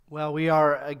Well, we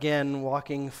are again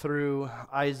walking through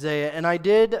Isaiah, and I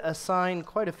did assign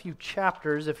quite a few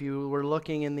chapters if you were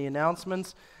looking in the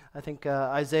announcements. I think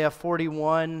Isaiah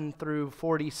 41 through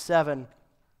 47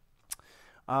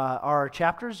 are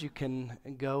chapters. You can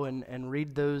go and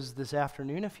read those this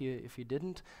afternoon if you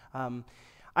didn't.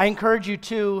 I encourage you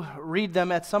to read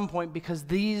them at some point because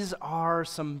these are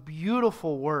some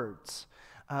beautiful words.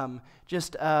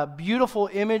 Just beautiful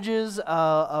images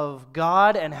of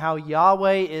God and how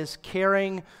Yahweh is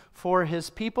caring for His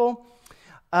people.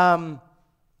 I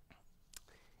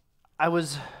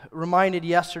was reminded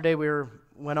yesterday we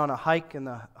went on a hike, and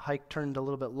the hike turned a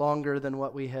little bit longer than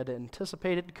what we had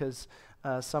anticipated because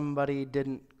somebody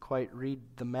didn't quite read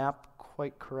the map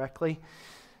quite correctly.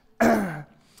 But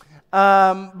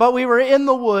we were in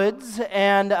the woods,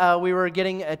 and we were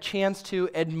getting a chance to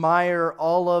admire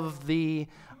all of the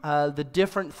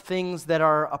different things that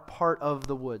are a part of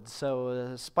the woods.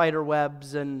 So spider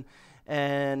webs and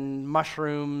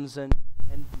mushrooms and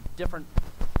different.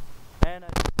 And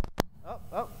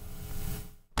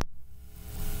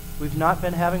we've not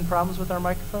been having problems with our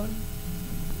microphone,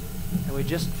 and we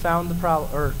just found the problem.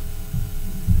 Or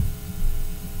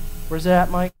where's it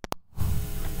at, Mike?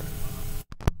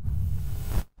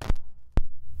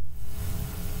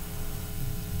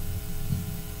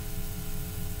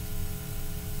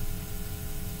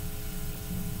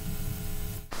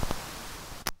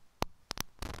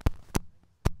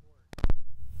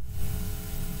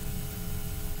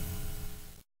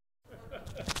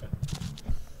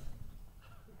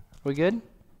 We good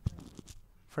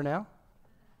for now?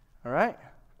 All right.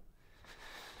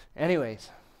 Anyways,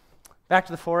 back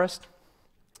to the forest.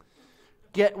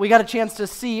 We got a chance to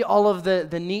see all of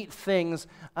the neat things,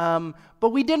 but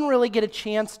we didn't really get a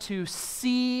chance to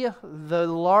see the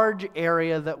large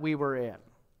area that we were in.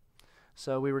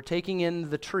 So we were taking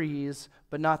in the trees,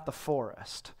 but not the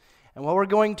forest. And what we're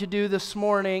going to do this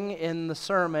morning in the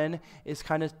sermon is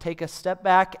kind of take a step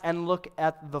back and look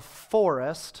at the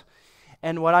forest.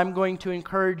 And what I'm going to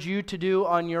encourage you to do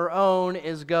on your own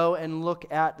is go and look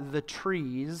at the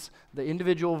trees, the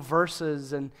individual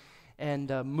verses and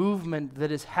movement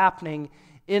that is happening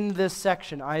in this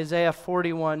section, Isaiah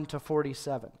 41 to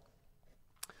 47.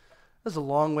 This is a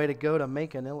long way to go to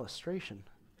make an illustration.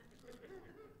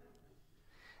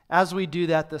 As we do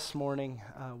that this morning,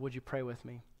 would you pray with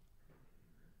me?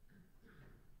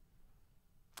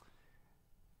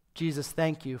 Jesus,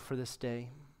 thank you for this day.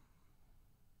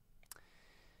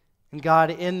 And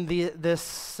God, in this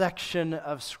section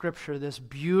of Scripture, this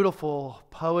beautiful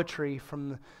poetry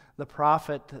from the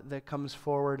prophet that comes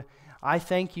forward, I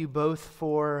thank you both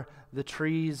for the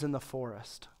trees and the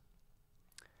forest.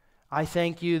 I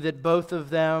thank you that both of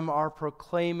them are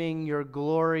proclaiming your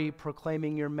glory,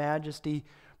 proclaiming your majesty,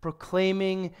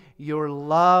 proclaiming your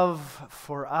love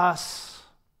for us,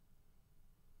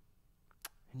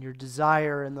 and your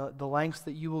desire and the lengths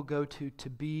that you will go to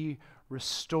be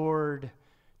restored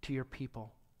to your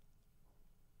people.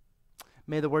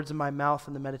 May the words of my mouth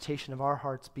and the meditation of our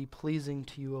hearts be pleasing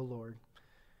to you, O Lord.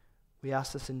 We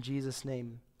ask this in Jesus'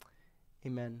 name.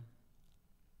 Amen.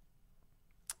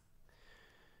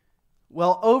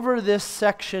 Well, over this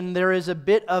section, there is a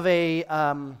bit of a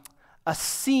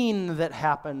scene that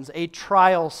happens, a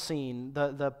trial scene.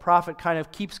 The prophet kind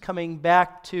of keeps coming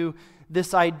back to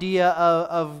this idea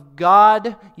of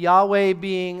God, Yahweh,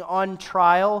 being on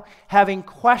trial, having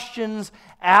questions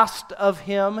asked of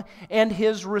him, and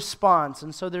his response.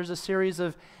 And so there's a series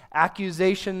of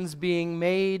accusations being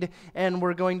made, and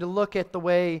we're going to look at the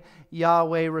way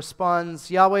Yahweh responds.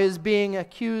 Yahweh is being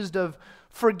accused of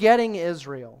forgetting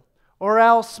Israel, or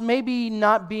else maybe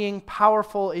not being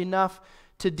powerful enough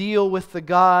to deal with the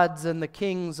gods and the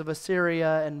kings of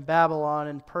Assyria and Babylon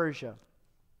and Persia.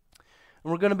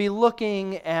 And we're going to be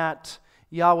looking at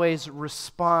Yahweh's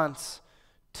response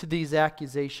to these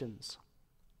accusations.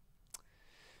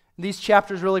 These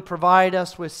chapters really provide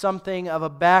us with something of a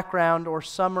background or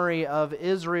summary of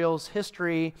Israel's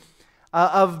history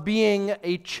of being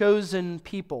a chosen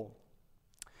people.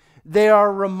 They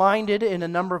are reminded in a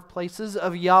number of places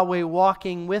of Yahweh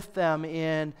walking with them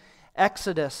in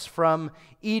Exodus from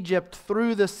Egypt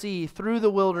through the sea, through the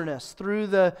wilderness, through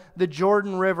the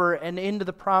Jordan River, and into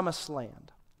the Promised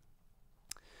Land.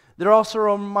 They're also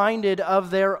reminded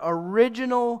of their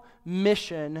original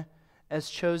mission as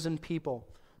chosen people.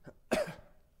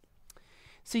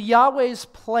 See, Yahweh's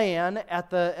plan at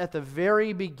the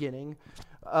very beginning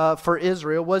for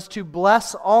Israel was to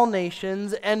bless all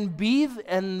nations and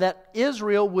that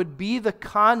Israel would be the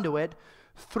conduit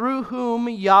through whom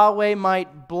Yahweh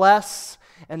might bless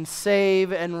and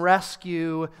save and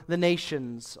rescue the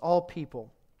nations, all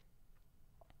people.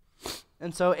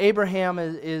 And so Abraham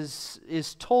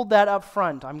is told that up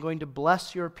front. I'm going to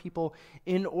bless your people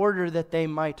in order that they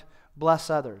might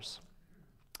bless others.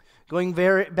 Going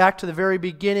back to the very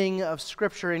beginning of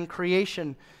Scripture in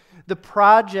creation, the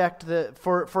project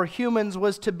for humans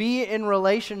was to be in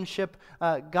relationship.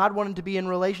 God wanted to be in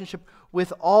relationship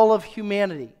with all of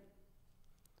humanity.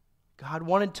 God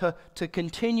wanted to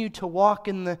continue to walk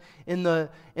in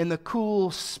the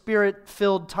cool,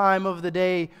 spirit-filled time of the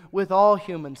day with all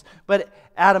humans. But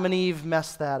Adam and Eve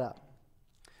messed that up.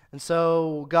 And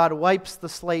so God wipes the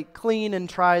slate clean and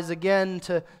tries again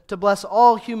to bless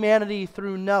all humanity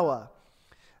through Noah.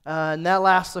 And that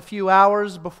lasts a few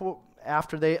hours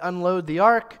after they unload the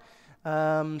ark.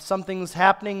 Something's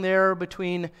happening there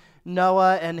between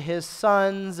Noah and his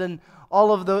sons, and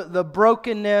all of the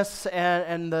brokenness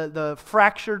and the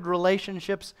fractured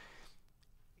relationships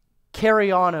carry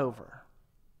on over.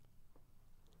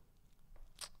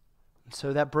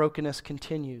 So that brokenness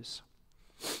continues.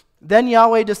 Then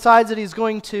Yahweh decides that He's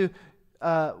going to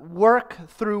work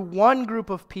through one group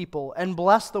of people and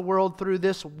bless the world through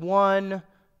this one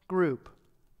group.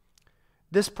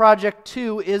 This project,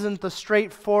 too, isn't the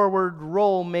straightforward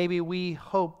role maybe we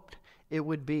hoped it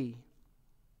would be.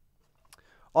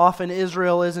 Often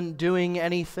Israel isn't doing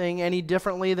anything any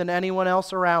differently than anyone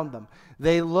else around them.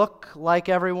 They look like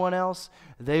everyone else.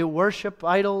 They worship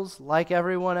idols like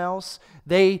everyone else.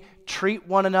 They treat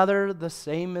one another the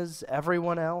same as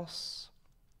everyone else.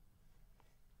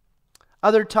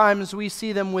 Other times we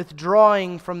see them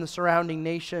withdrawing from the surrounding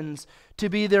nations to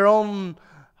be their own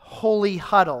holy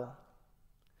huddle.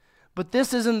 But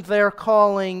this isn't their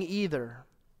calling either.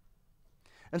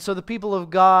 And so the people of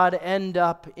God end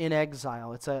up in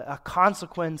exile. It's a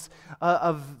consequence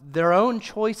of their own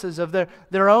choices, of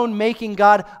their own making.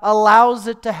 God allows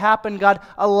it to happen. God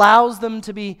allows them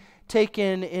to be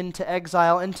taken into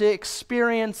exile and to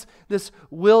experience this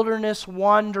wilderness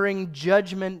wandering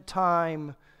judgment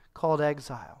time called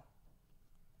exile.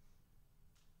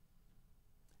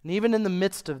 And even in the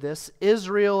midst of this,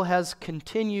 Israel has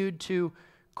continued to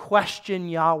question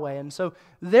Yahweh. And so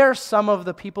there's some of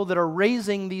the people that are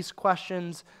raising these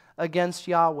questions against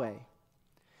Yahweh,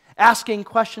 asking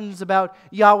questions about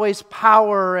Yahweh's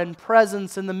power and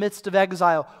presence in the midst of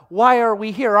exile. Why are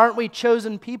we here? Aren't we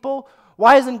chosen people?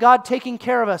 Why isn't God taking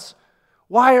care of us?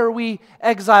 Why are we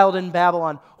exiled in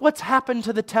Babylon? What's happened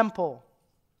to the temple?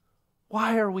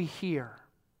 Why are we here?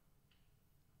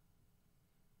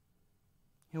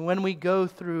 And when we go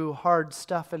through hard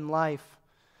stuff in life,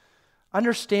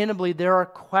 understandably, there are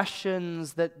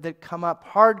questions that come up,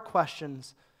 hard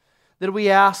questions, that we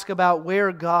ask about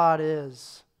where God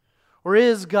is. Or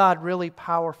is God really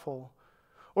powerful?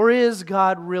 Or is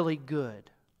God really good?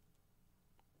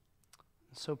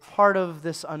 So part of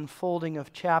this unfolding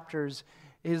of chapters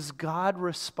is God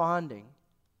responding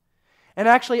and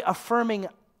actually affirming,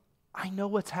 I know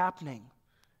what's happening.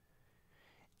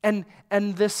 And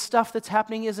this stuff that's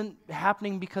happening isn't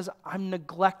happening because I'm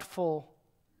neglectful.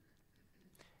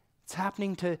 It's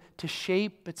happening to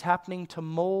shape. It's happening to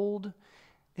mold.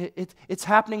 It's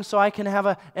happening so I can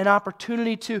have an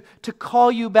opportunity to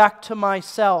call you back to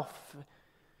myself,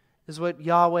 is what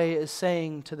Yahweh is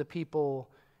saying to the people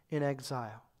in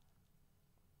exile.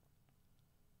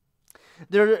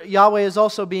 Yahweh is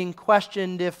also being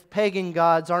questioned if pagan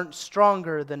gods aren't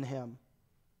stronger than Him.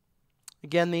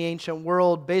 Again, the ancient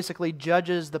world basically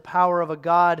judges the power of a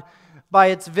god by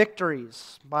its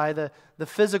victories, by the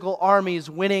physical armies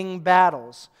winning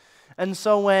battles. And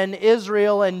so when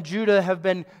Israel and Judah have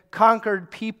been conquered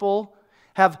people,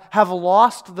 have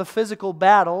lost the physical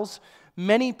battles,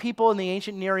 many people in the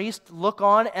ancient Near East look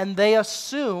on and they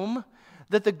assume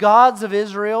that the gods of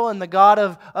Israel and the God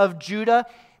of Judah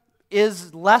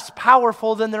is less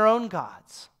powerful than their own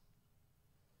gods.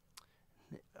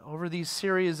 Over these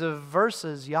series of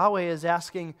verses, Yahweh is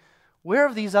asking, where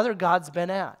have these other gods been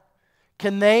at?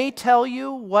 Can they tell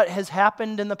you what has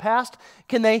happened in the past?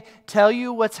 Can they tell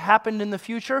you what's happened in the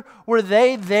future? Were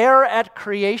they there at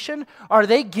creation? Are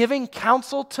they giving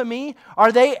counsel to me?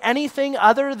 Are they anything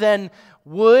other than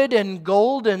wood and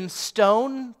gold and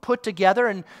stone put together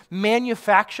and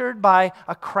manufactured by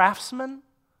a craftsman?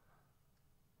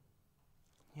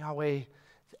 Yahweh is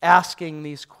asking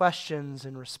these questions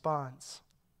in response.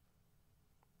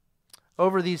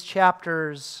 Over these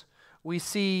chapters, we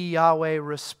see Yahweh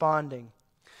responding.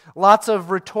 Lots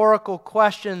of rhetorical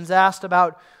questions asked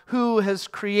about who has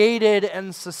created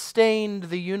and sustained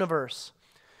the universe.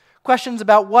 Questions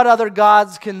about what other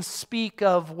gods can speak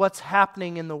of what's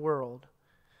happening in the world.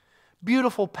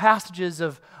 Beautiful passages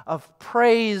of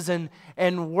praise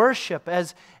and worship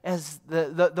as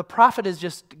the prophet is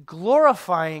just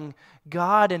glorifying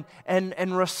God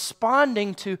and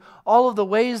responding to all of the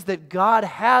ways that God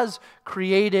has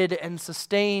created and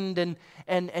sustained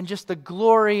and just the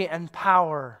glory and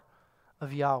power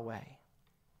of Yahweh.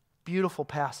 Beautiful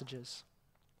passages.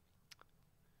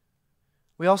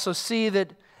 We also see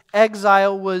that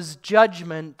exile was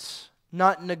judgment,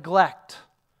 not neglect,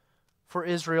 for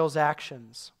Israel's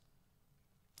actions.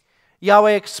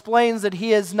 Yahweh explains that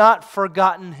He has not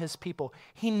forgotten His people.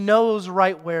 He knows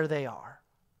right where they are.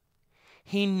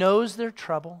 He knows their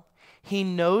trouble. He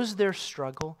knows their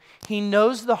struggle. He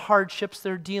knows the hardships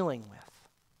they're dealing with.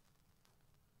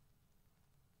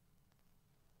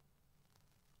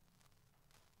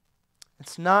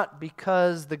 It's not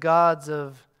because the gods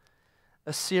of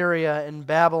Assyria and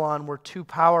Babylon were too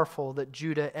powerful that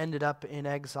Judah ended up in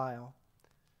exile.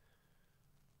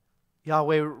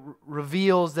 Yahweh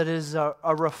reveals that it is a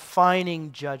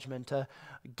refining judgment, a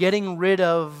getting rid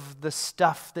of the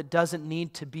stuff that doesn't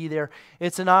need to be there.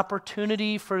 It's an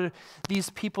opportunity for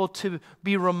these people to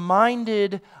be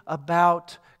reminded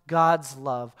about God's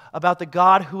love, about the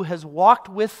God who has walked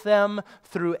with them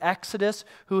through Exodus,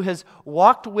 who has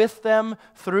walked with them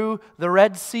through the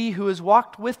Red Sea, who has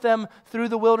walked with them through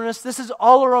the wilderness. This is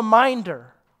all a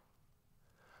reminder,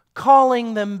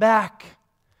 calling them back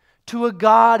to a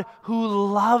God who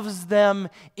loves them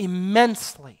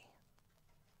immensely.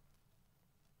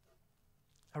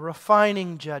 A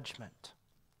refining judgment.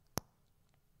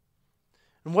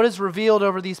 And what is revealed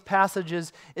over these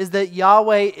passages is that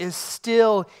Yahweh is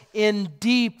still in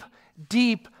deep,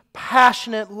 deep,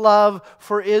 passionate love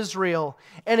for Israel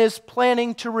and is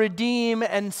planning to redeem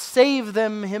and save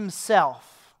them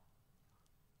Himself.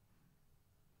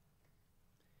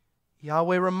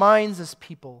 Yahweh reminds His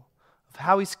people of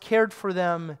how He's cared for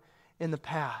them in the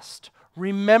past.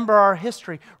 Remember our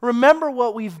history. Remember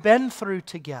what we've been through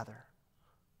together.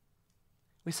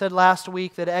 We said last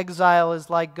week that exile is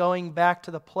like going back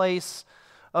to the place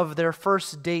of their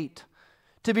first date,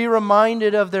 to be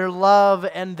reminded of their love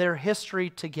and their history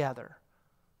together.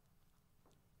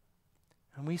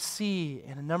 And we see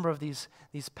in a number of these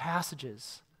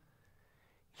passages,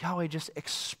 Yahweh just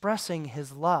expressing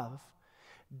His love,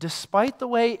 despite the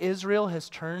way Israel has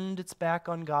turned its back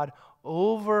on God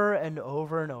over and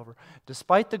over and over.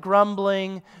 Despite the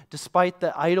grumbling, despite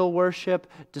the idol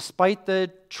worship, despite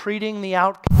the treating the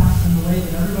outcast in the way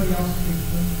that everybody else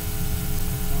treats them.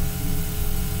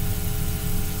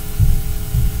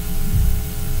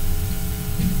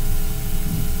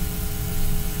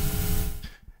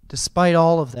 Despite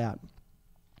all of that,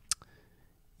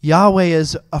 Yahweh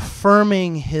is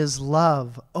affirming His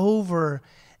love over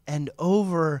and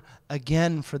over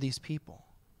again for these people.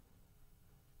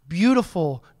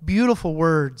 Beautiful, beautiful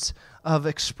words of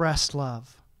expressed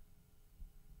love.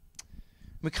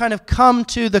 We kind of come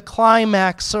to the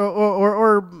climax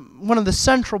or one of the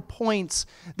central points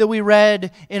that we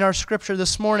read in our scripture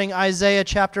this morning, Isaiah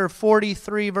chapter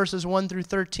 43, verses 1 through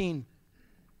 13.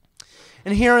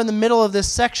 And here in the middle of this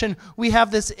section, we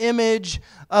have this image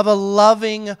of a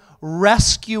loving,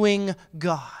 rescuing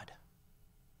God.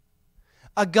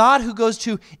 A God who goes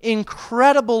to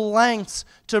incredible lengths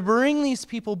to bring these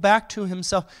people back to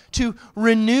Himself, to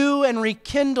renew and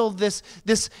rekindle this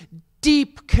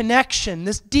deep connection,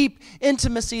 this deep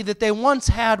intimacy that they once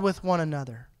had with one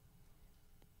another.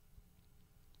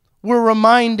 We're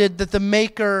reminded that the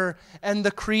Maker and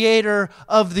the Creator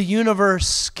of the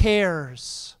universe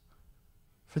cares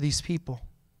for these people.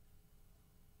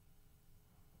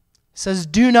 He says,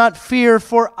 "Do not fear,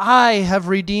 for I have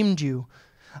redeemed you.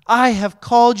 I have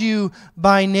called you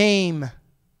by name.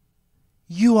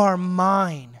 You are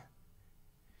mine.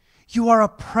 You are a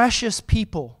precious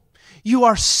people. You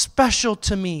are special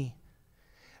to me.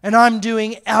 And I'm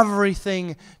doing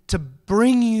everything to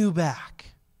bring you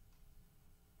back."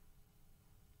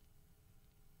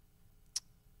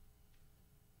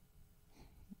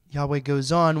 Yahweh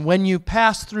goes on, "When you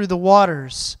pass through the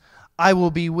waters, I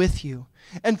will be with you.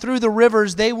 And through the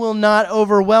rivers, they will not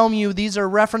overwhelm you." These are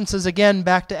references again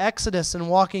back to Exodus and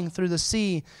walking through the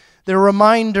sea. They're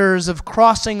reminders of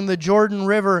crossing the Jordan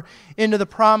River into the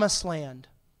Promised Land.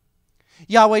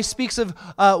 Yahweh speaks of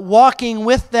walking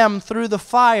with them through the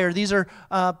fire. These are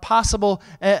possible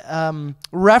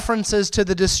references to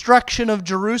the destruction of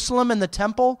Jerusalem and the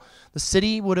temple. The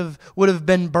city would have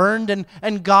been burned,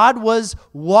 and God was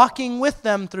walking with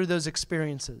them through those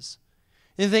experiences.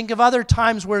 You think of other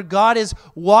times where God is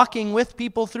walking with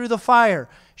people through the fire.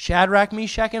 Shadrach,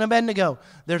 Meshach, and Abednego.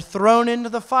 They're thrown into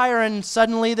the fire, and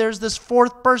suddenly there's this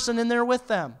fourth person in there with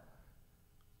them.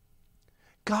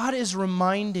 God is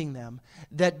reminding them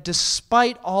that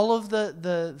despite all of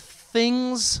the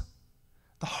things,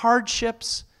 the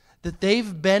hardships that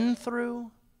they've been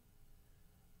through,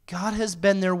 God has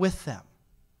been there with them.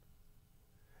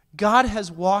 God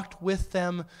has walked with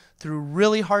them through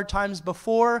really hard times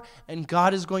before, and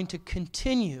God is going to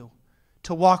continue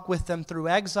to walk with them through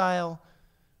exile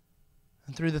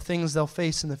and through the things they'll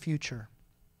face in the future.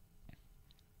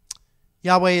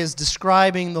 Yahweh is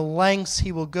describing the lengths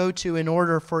He will go to in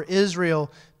order for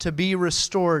Israel to be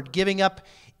restored, giving up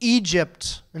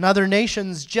Egypt and other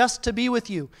nations just to be with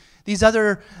you. These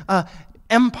other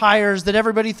empires that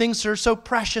everybody thinks are so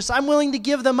precious, I'm willing to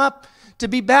give them up to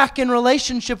be back in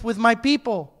relationship with my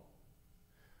people,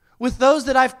 with those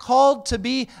that I've called to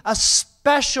be a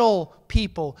special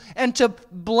people and to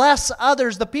bless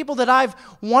others, the people that I've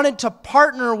wanted to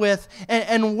partner with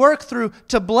and work through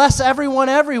to bless everyone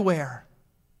everywhere.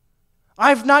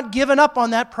 I've not given up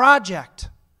on that project.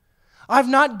 I've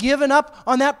not given up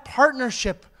on that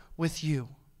partnership with you.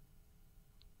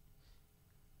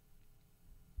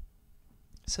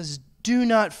 It says, do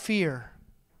not fear,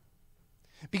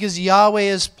 because Yahweh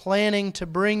is planning to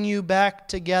bring you back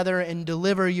together and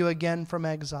deliver you again from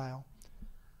exile.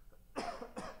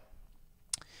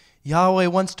 Yahweh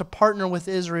wants to partner with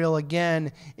Israel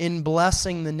again in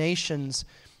blessing the nations.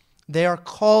 They are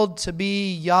called to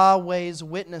be Yahweh's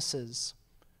witnesses.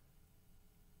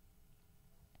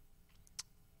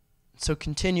 So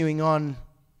continuing on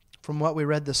from what we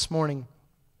read this morning,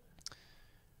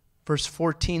 verse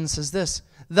 14 says this,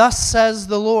 thus says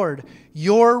the Lord,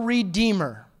 your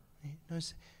Redeemer.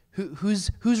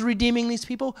 Who's redeeming these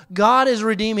people? God is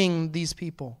redeeming these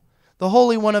people, the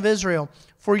Holy One of Israel.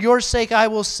 For your sake I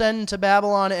will send to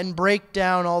Babylon and break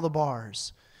down all the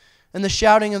bars, and the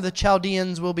shouting of the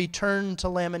Chaldeans will be turned to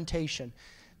lamentation.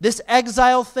 This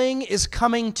exile thing is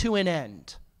coming to an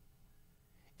end.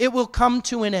 It will come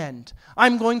to an end.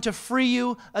 I'm going to free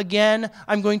you again.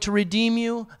 I'm going to redeem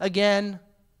you again.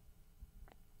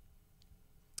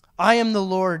 I am the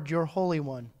Lord, your Holy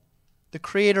One, the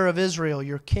Creator of Israel,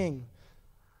 your King.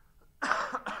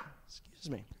 Excuse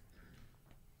me.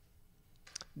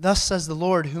 Thus says the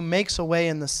Lord, who makes a way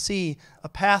in the sea, a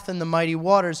path in the mighty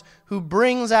waters, who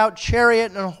brings out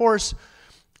chariot and horse,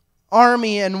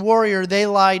 army and warrior. They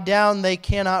lie down, they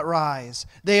cannot rise.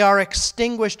 They are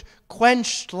extinguished,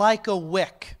 quenched like a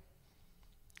wick.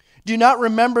 Do not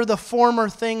remember the former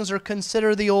things or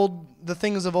consider the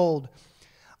things of old.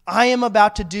 I am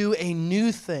about to do a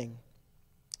new thing.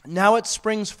 Now it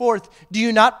springs forth. Do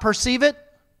you not perceive it?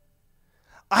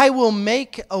 I will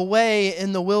make a way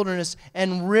in the wilderness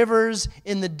and rivers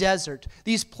in the desert.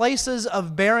 These places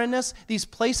of barrenness, these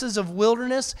places of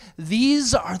wilderness,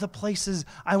 these are the places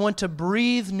I want to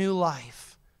breathe new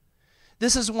life.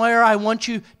 This is where I want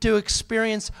you to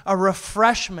experience a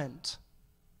refreshment.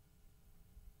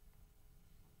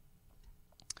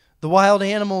 The wild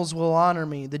animals will honor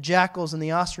me, the jackals and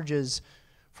the ostriches,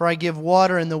 for I give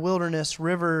water in the wilderness,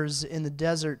 rivers in the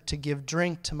desert to give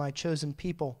drink to my chosen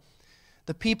people,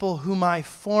 the people whom I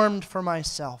formed for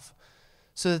myself,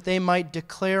 so that they might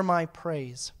declare my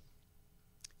praise.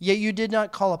 Yet you did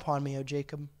not call upon me, O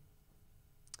Jacob,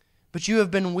 but you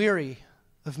have been weary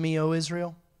of me, O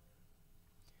Israel.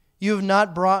 You have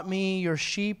not brought me your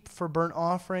sheep for burnt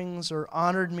offerings or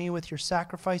honored me with your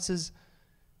sacrifices.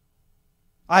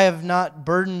 I have not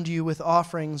burdened you with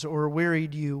offerings or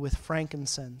wearied you with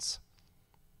frankincense.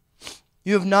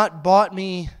 You have not bought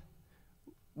me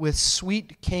with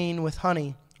sweet cane with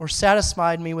honey, or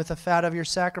satisfied me with the fat of your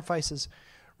sacrifices.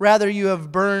 Rather, you have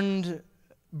burdened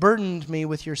me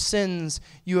with your sins.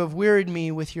 You have wearied me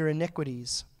with your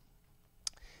iniquities.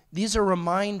 These are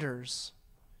reminders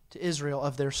to Israel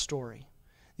of their story.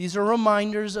 These are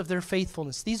reminders of their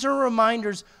faithfulness. These are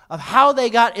reminders of how they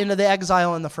got into the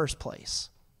exile in the first place.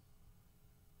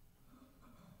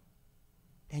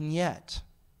 And yet,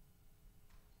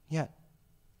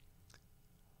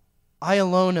 I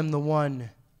alone am the one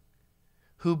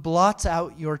who blots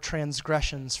out your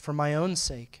transgressions for my own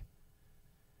sake,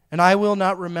 and I will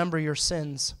not remember your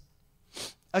sins.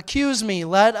 Accuse me,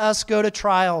 let us go to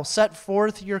trial. Set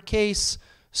forth your case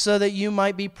so that you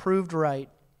might be proved right.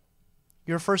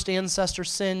 Your first ancestors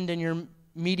sinned, and your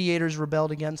mediators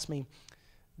rebelled against me.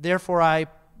 Therefore I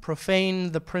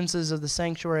profaned the princes of the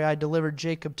sanctuary. I delivered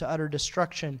Jacob to utter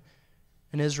destruction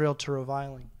and Israel to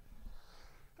reviling.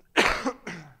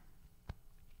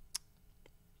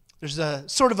 There's a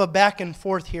sort of a back and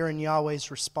forth here in Yahweh's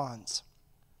response.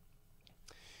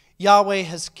 Yahweh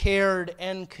has cared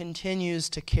and continues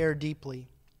to care deeply.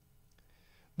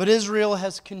 But Israel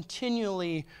has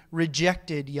continually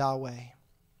rejected Yahweh.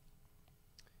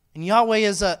 And Yahweh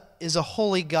is a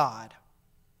holy God.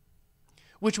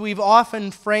 which we've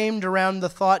often framed around the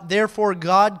thought, therefore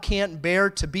God can't bear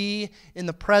to be in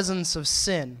the presence of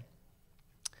sin.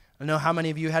 I know how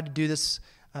many of you had to do this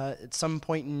at some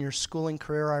point in your schooling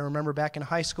career. I remember back in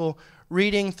high school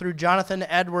reading through Jonathan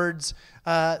Edwards'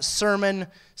 sermon,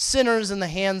 Sinners in the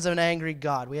Hands of an Angry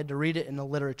God. We had to read it in a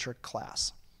literature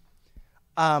class.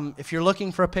 If you're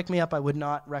looking for a pick-me-up, I would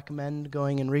not recommend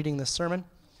going and reading this sermon.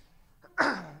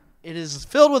 It is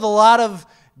filled with a lot of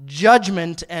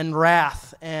judgment and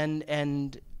wrath and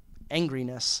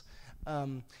angriness.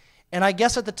 And I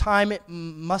guess at the time it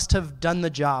must have done the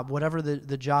job, whatever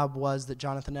the job was that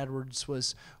Jonathan Edwards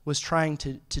was trying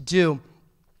to do.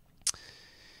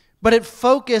 But it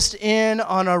focused in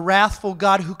on a wrathful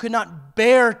God who could not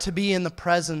bear to be in the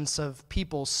presence of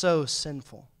people so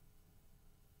sinful.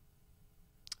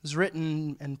 It was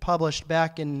written and published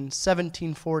back in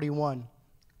 1741.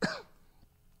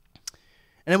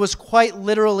 And it was quite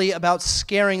literally about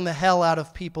scaring the hell out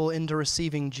of people into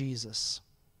receiving Jesus.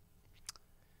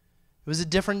 It was a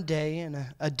different day and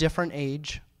a different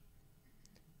age,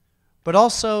 but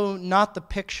also not the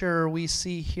picture we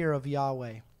see here of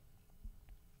Yahweh.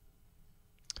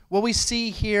 What we see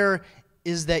here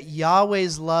is that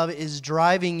Yahweh's love is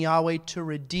driving Yahweh to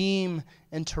redeem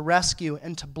and to rescue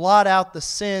and to blot out the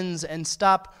sins and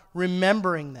stop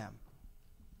remembering them.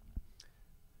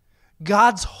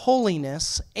 God's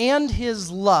holiness and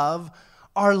His love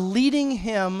are leading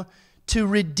Him to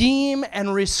redeem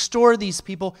and restore these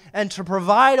people and to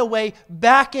provide a way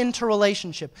back into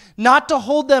relationship. Not to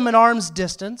hold them at arm's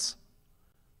distance,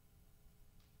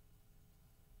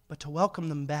 but to welcome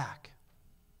them back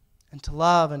and to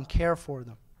love and care for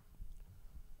them.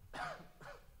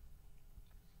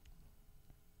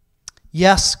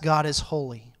 Yes, God is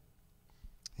holy.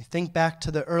 You think back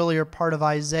to the earlier part of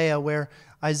Isaiah where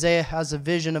Isaiah has a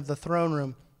vision of the throne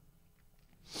room.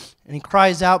 And he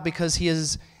cries out because he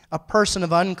is a person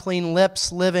of unclean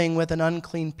lips living with an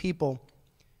unclean people.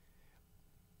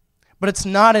 But it's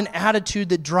not an attitude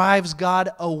that drives God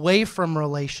away from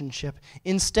relationship.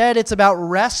 Instead, it's about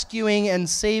rescuing and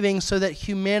saving so that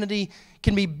humanity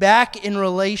can be back in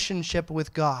relationship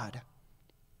with God.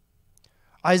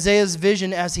 Isaiah's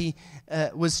vision as he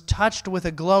was touched with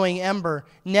a glowing ember,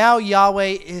 now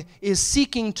Yahweh is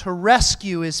seeking to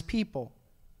rescue His people.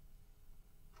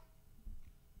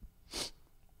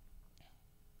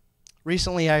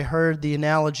 Recently I heard the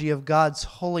analogy of God's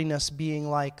holiness being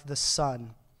like the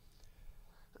sun.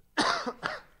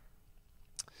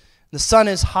 The sun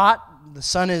is hot, the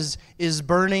sun is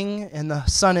burning, and the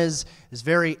sun is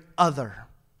very other.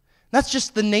 That's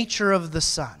just the nature of the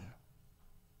sun.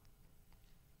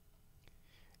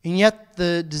 And yet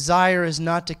the desire is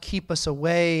not to keep us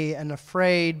away and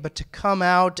afraid, but to come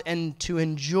out and to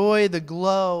enjoy the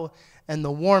glow and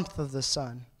the warmth of the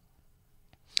sun.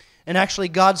 And actually,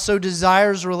 God so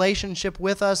desires relationship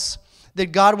with us that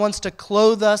God wants to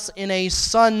clothe us in a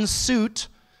sun suit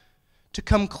to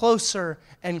come closer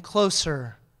and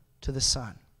closer to the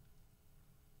sun.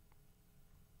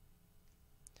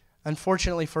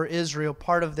 Unfortunately for Israel,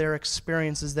 part of their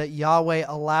experience is that Yahweh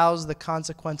allows the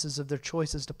consequences of their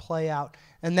choices to play out,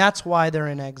 and that's why they're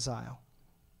in exile.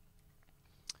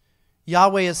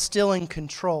 Yahweh is still in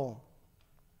control,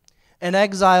 and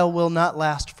exile will not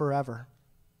last forever.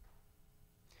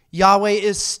 Yahweh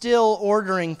is still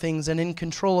ordering things and in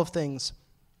control of things.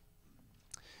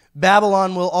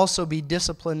 Babylon will also be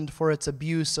disciplined for its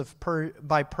abuse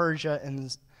by Persia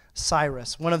and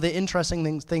Cyrus. One of the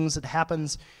interesting things that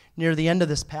happens near the end of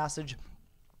this passage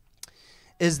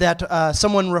is that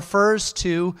someone refers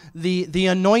to the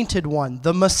anointed one,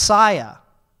 the Messiah.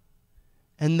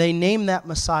 And they name that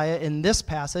Messiah in this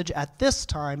passage at this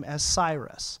time as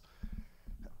Cyrus.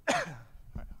 I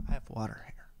have water here.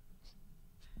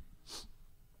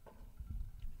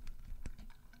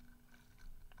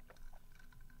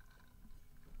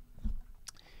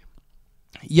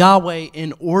 Yahweh,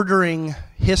 in ordering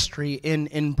history,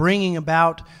 in bringing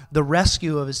about the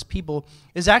rescue of His people,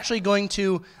 is actually going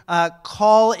to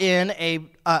call in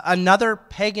another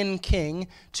pagan king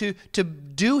to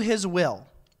do His will,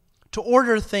 to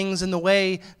order things in the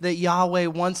way that Yahweh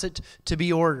wants it to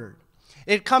be ordered.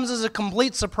 It comes as a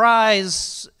complete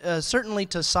surprise, certainly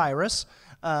to Cyrus.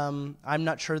 I'm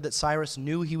not sure that Cyrus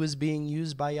knew he was being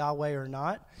used by Yahweh or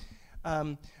not.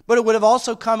 But it would have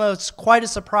also come as quite a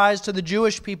surprise to the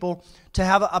Jewish people to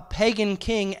have a pagan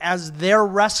king as their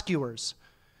rescuers,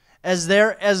 as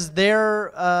their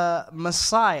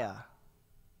Messiah.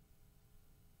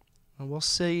 And we'll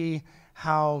see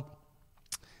how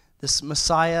this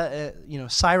Messiah,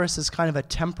 Cyrus is kind of a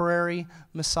temporary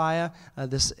Messiah.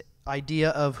 This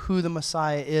idea of who the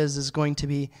Messiah is going to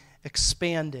be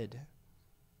expanded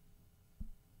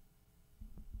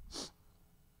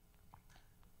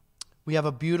we have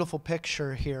a beautiful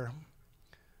picture here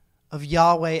of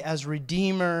Yahweh as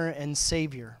Redeemer and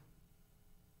Savior.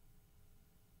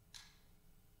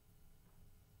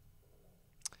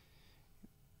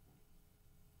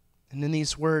 And in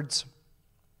these words,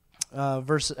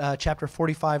 chapter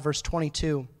 45, verse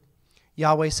 22,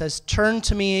 Yahweh says, "Turn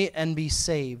to me and be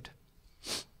saved,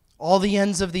 all the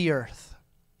ends of the earth.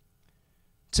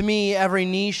 To me every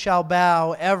knee shall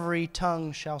bow, every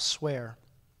tongue shall swear."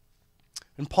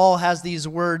 And Paul has these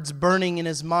words burning in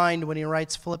his mind when he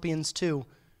writes Philippians 2.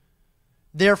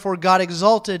 "Therefore God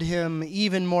exalted him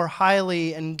even more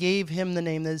highly and gave him the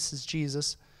name," this is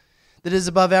Jesus, "that is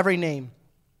above every name,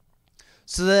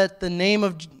 so that the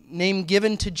name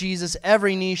given to Jesus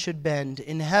every knee should bend,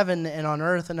 in heaven and on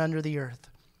earth and under the earth.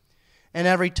 And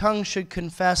every tongue should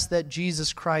confess that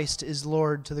Jesus Christ is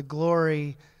Lord, to the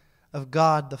glory of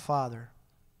God the Father."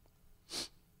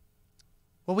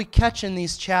 What we catch in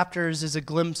these chapters is a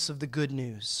glimpse of the good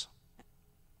news.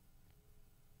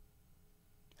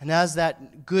 And as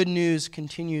that good news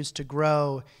continues to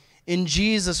grow, in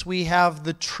Jesus we have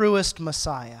the truest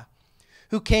Messiah,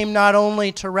 who came not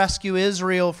only to rescue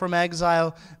Israel from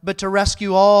exile, but to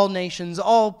rescue all nations,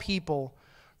 all people,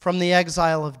 from the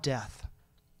exile of death.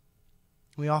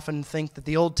 We often think that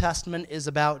the Old Testament is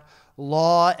about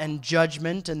law and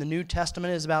judgment, and the New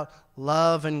Testament is about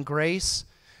love and grace.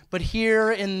 But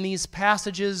here in these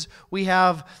passages, we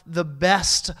have the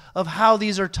best of how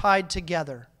these are tied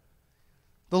together.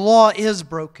 The law is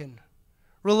broken.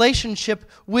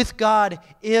 Relationship with God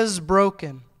is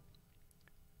broken.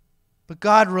 But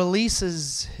God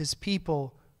releases his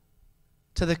people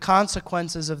to the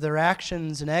consequences of their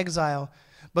actions in exile.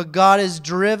 But God is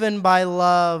driven by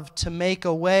love to make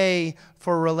a way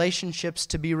for relationships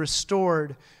to be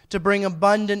restored, to bring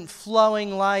abundant,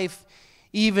 flowing life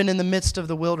even in the midst of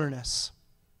the wilderness.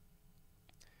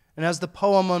 And as the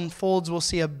poem unfolds, we'll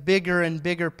see a bigger and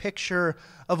bigger picture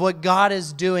of what God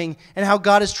is doing and how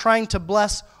God is trying to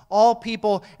bless all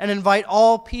people and invite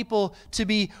all people to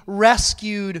be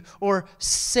rescued or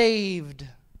saved.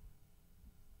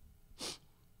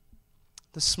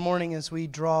 This morning, as we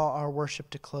draw our worship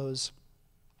to close,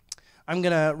 I'm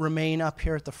going to remain up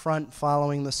here at the front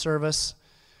following the service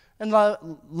and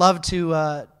love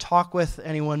to talk with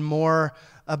anyone more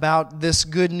about this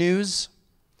good news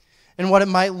and what it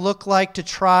might look like to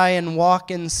try and walk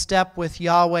in step with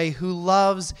Yahweh, who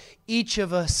loves each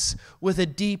of us with a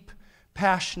deep,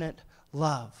 passionate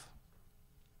love.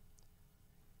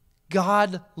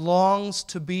 God longs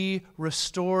to be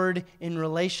restored in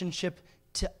relationship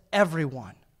to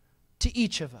everyone, to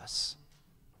each of us,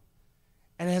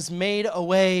 and has made the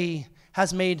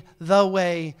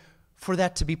way for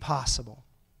that to be possible.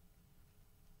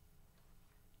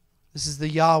 This is the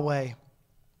Yahweh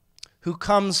who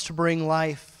comes to bring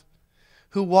life,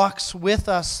 who walks with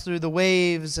us through the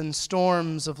waves and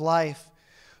storms of life,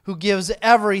 who gives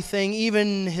everything,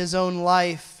 even his own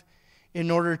life,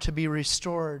 in order to be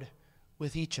restored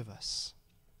with each of us.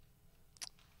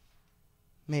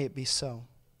 May it be so.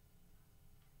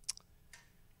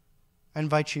 I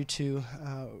invite you to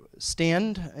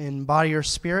stand in body or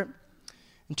spirit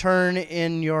and turn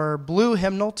in your blue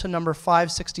hymnal to number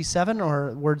 567,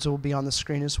 or words will be on the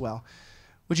screen as well.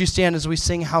 Would you stand as we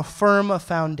sing "How Firm a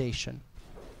Foundation"?